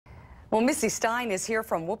Well, Missy Stein is here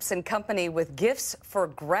from Whoops & Company with gifts for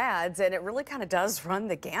grads, and it really kind of does run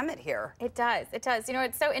the gamut here. It does. It does. You know,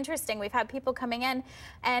 it's so interesting. We've had people coming in,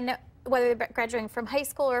 and whether they're graduating from high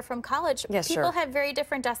school or from college, people have very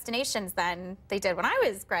different destinations than they did when I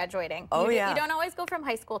was graduating. You don't always go from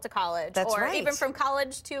high school to college, or even from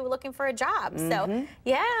college to looking for a job. So,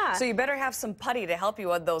 yeah. So you better have some putty to help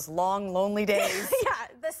you on those long, lonely days. Yeah,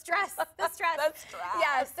 the stress.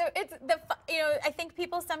 Yeah, so it's I think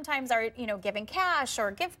people sometimes are, giving cash or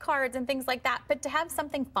gift cards and things like that, but to have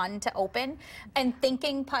something fun to open and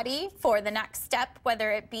thinking putty for the next step,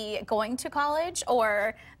 whether it be going to college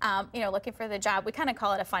or looking for the job, we kind of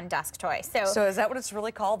call it a fun desk toy. So is that what it's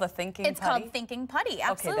really called, the thinking putty? It's called thinking putty,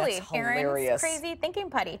 absolutely. Okay, that's hilarious. Aaron's crazy thinking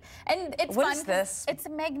putty. And it's fun. What is this? It's a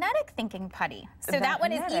magnetic thinking putty. So that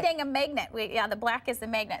one is eating a magnet. The black is the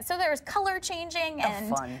magnet. So there's color changing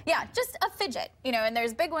and yeah, just a fidget, and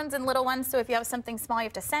there's big ones and little ones. So if you have something small you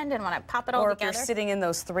have to send and want to pop it all together. Or if you're sitting in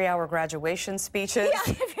those 3-hour graduation speeches.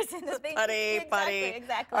 Yeah, if you're sitting in those putty.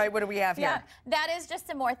 Exactly. All right, what do we have here? Yeah, that is just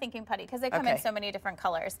a more thinking putty because they come in so many different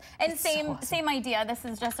colors. And same idea. This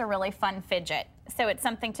is just a really fun fidget. So it's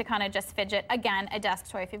something to kind of just fidget. Again, a desk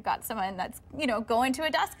toy if you've got someone that's, going to a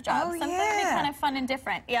desk job. Something kind of fun and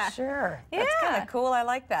different. Yeah. Sure. Yeah. That's kind of cool. I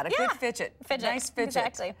like that. A good fidget. Nice fidget.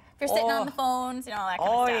 Exactly. If you're sitting on the phones, all that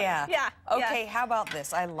kind of stuff. Yeah. Okay, how about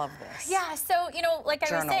this? I love this. Yeah, so, like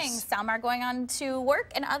I was saying, some are going on to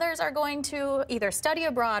work and others are going to either study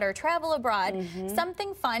abroad or travel abroad.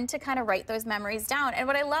 Something fun to kind of write those memories down. And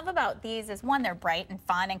what I love about these is, one, they're bright and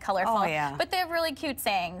fun and colorful. But they have really cute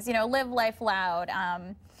sayings. Live life loud.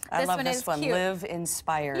 I love this one. Cute. Live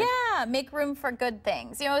inspired. Yeah, make room for good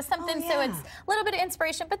things. Something so it's a little bit of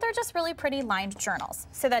inspiration, but they're just really pretty lined journals.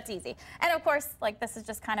 So that's easy. And of course, this is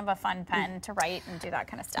just kind of a fun pen to write and do that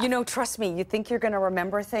kind of stuff. Trust me, you think you're going to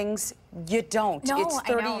remember things. You don't. No, it's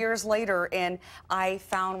 30 years later, and I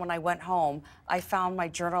found when I went home, I found my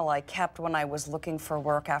journal I kept when I was looking for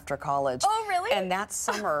work after college. Oh, really? And that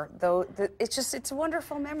summer, though, it's a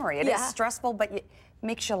wonderful memory. It is stressful, but it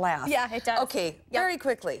makes you laugh. Yeah, it does. Okay, very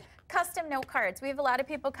quickly. Custom note cards. We have a lot of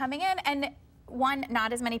people coming in, and one,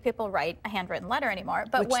 not as many people write a handwritten letter anymore,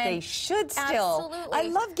 but which they should still. Absolutely. I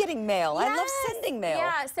love getting mail. I love sending mail.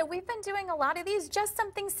 Yeah, so we've been doing a lot of these, just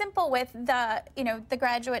something simple with the, the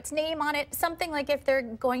graduate's name on it. Something like if they're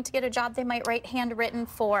going to get a job, they might write handwritten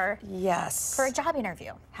for a job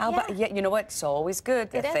interview. How about, you know what? It's always good.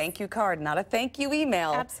 A thank you card, not a thank you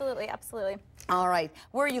email. Absolutely, absolutely. All right.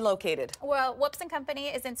 Where are you located? Well, Whoops & Company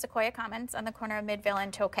is in Sequoia Commons on the corner of Midvale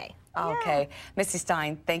and Tokay. Okay. Missy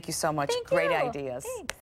Stein, thank you so much. Thank Great you. ideas. Thanks.